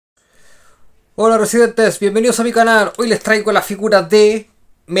Hola residentes, bienvenidos a mi canal. Hoy les traigo la figura de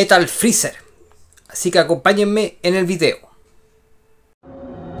Metal Freezer, así que acompáñenme en el video.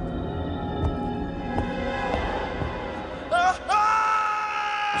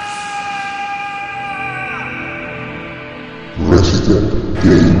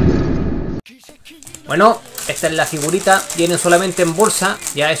 Bueno, esta es la figurita, viene solamente en bolsa,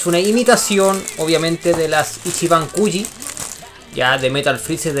 ya es una imitación obviamente de las Ichiban Kuji, ya de Metal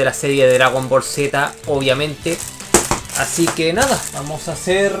Freezer de la serie de Dragon Ball Z, obviamente. Así que nada, vamos a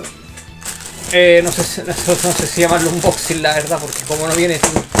hacer, no sé si llamarlo unboxing, la verdad, porque como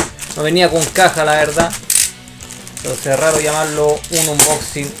no venía con caja, la verdad, entonces es raro llamarlo un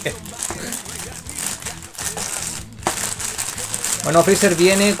unboxing. Bueno, Freezer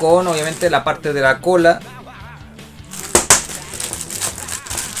viene con obviamente la parte de la cola,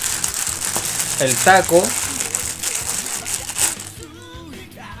 el taco,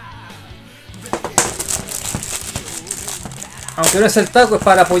 aunque no es el taco, es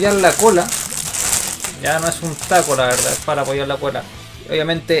para apoyar la cola. Ya no es un taco, la verdad, es para apoyar la cola. Y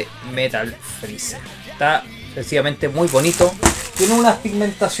obviamente Metal Freezer. Está sencillamente muy bonito. Tiene unas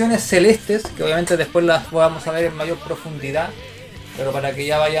pigmentaciones celestes, que obviamente después las vamos a ver en mayor profundidad. Pero para que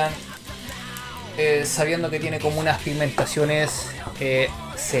ya vayan sabiendo que tiene como unas pigmentaciones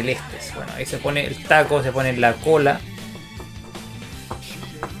celestes. Bueno, ahí se pone el taco, se pone la cola,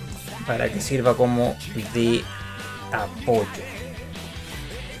 para que sirva como de apoyo.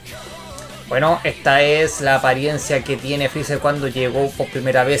 Bueno, esta es la apariencia que tiene Freezer cuando llegó por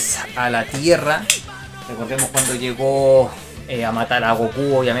primera vez a la Tierra. Recordemos cuando llegó a matar a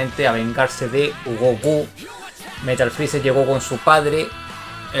Goku, obviamente, a vengarse de Goku. Metal Freezer llegó con su padre,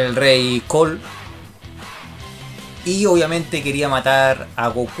 el rey Cole, y obviamente quería matar a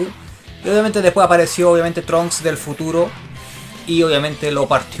Goku. Y obviamente después apareció obviamente Trunks del futuro y obviamente lo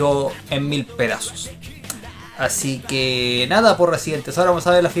partió en 1000 pedazos. Así que nada, por residentes, ahora vamos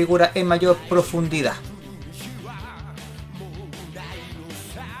a ver la figura en mayor profundidad.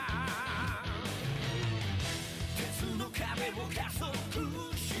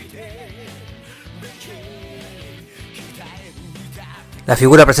 La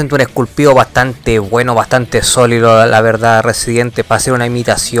figura presenta un esculpido bastante bueno, bastante sólido, la verdad, residente, para hacer una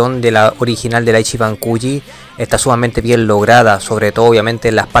imitación de la original de la Ichiban Kuji. Está sumamente bien lograda, sobre todo obviamente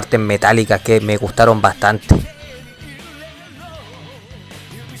en las partes metálicas que me gustaron bastante.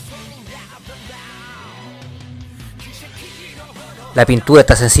 La pintura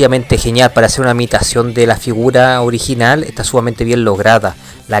está sencillamente genial para hacer una imitación de la figura original, está sumamente bien lograda.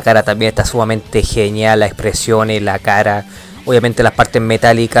 La cara también está sumamente genial, las expresiones, la cara, obviamente las partes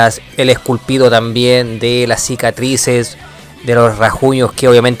metálicas, el esculpido también de las cicatrices, de los rasguños que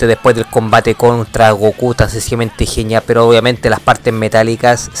obviamente después del combate contra Goku están sencillamente genial, pero obviamente las partes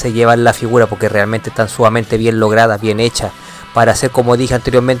metálicas se llevan la figura porque realmente están sumamente bien logradas, bien hechas. Para hacer, como dije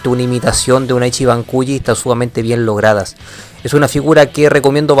anteriormente, una imitación de una Ichiban Kuji, están sumamente bien logradas. Es una figura que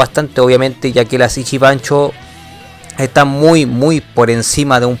recomiendo bastante, obviamente, ya que las Ichibancho están muy por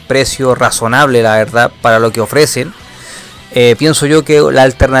encima de un precio razonable, la verdad, para lo que ofrecen. Pienso yo que la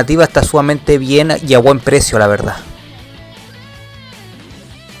alternativa está sumamente bien y a buen precio, la verdad.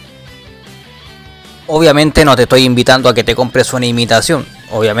 Obviamente no te estoy invitando a que te compres una imitación.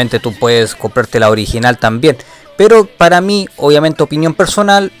 Obviamente tú puedes comprarte la original también. Pero para mí, obviamente opinión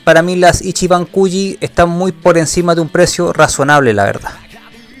personal, para mí las Ichiban Kuji están muy por encima de un precio razonable, la verdad.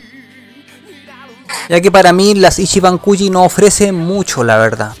 Ya que para mí las Ichiban Kuji no ofrecen mucho, la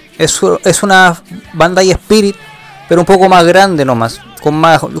verdad. Es una Bandai Spirit, pero un poco más grande nomás, con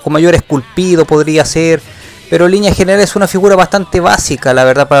mayor esculpido podría ser, pero en línea general es una figura bastante básica, la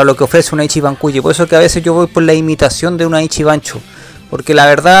verdad, para lo que ofrece una Ichiban Kuji. Por eso que a veces yo voy por la imitación de una Ichibancho, porque la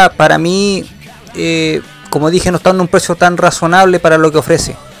verdad para mí, como dije, no está en un precio tan razonable para lo que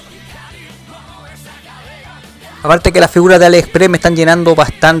ofrece. Aparte que las figuras de Aliexpress me están llenando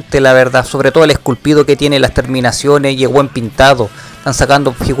bastante, la verdad, sobre todo el esculpido que tiene, las terminaciones y el buen pintado, están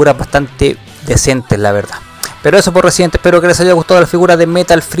sacando figuras bastante decentes, la verdad. Pero eso por residentes, espero que les haya gustado la figura de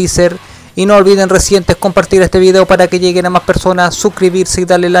Metal Freezer. Y no olviden residentes compartir este video para que lleguen a más personas, suscribirse y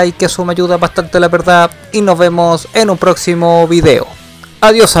darle like, que eso me ayuda bastante, la verdad. Y nos vemos en un próximo video.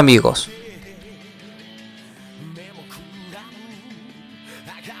 Adiós amigos.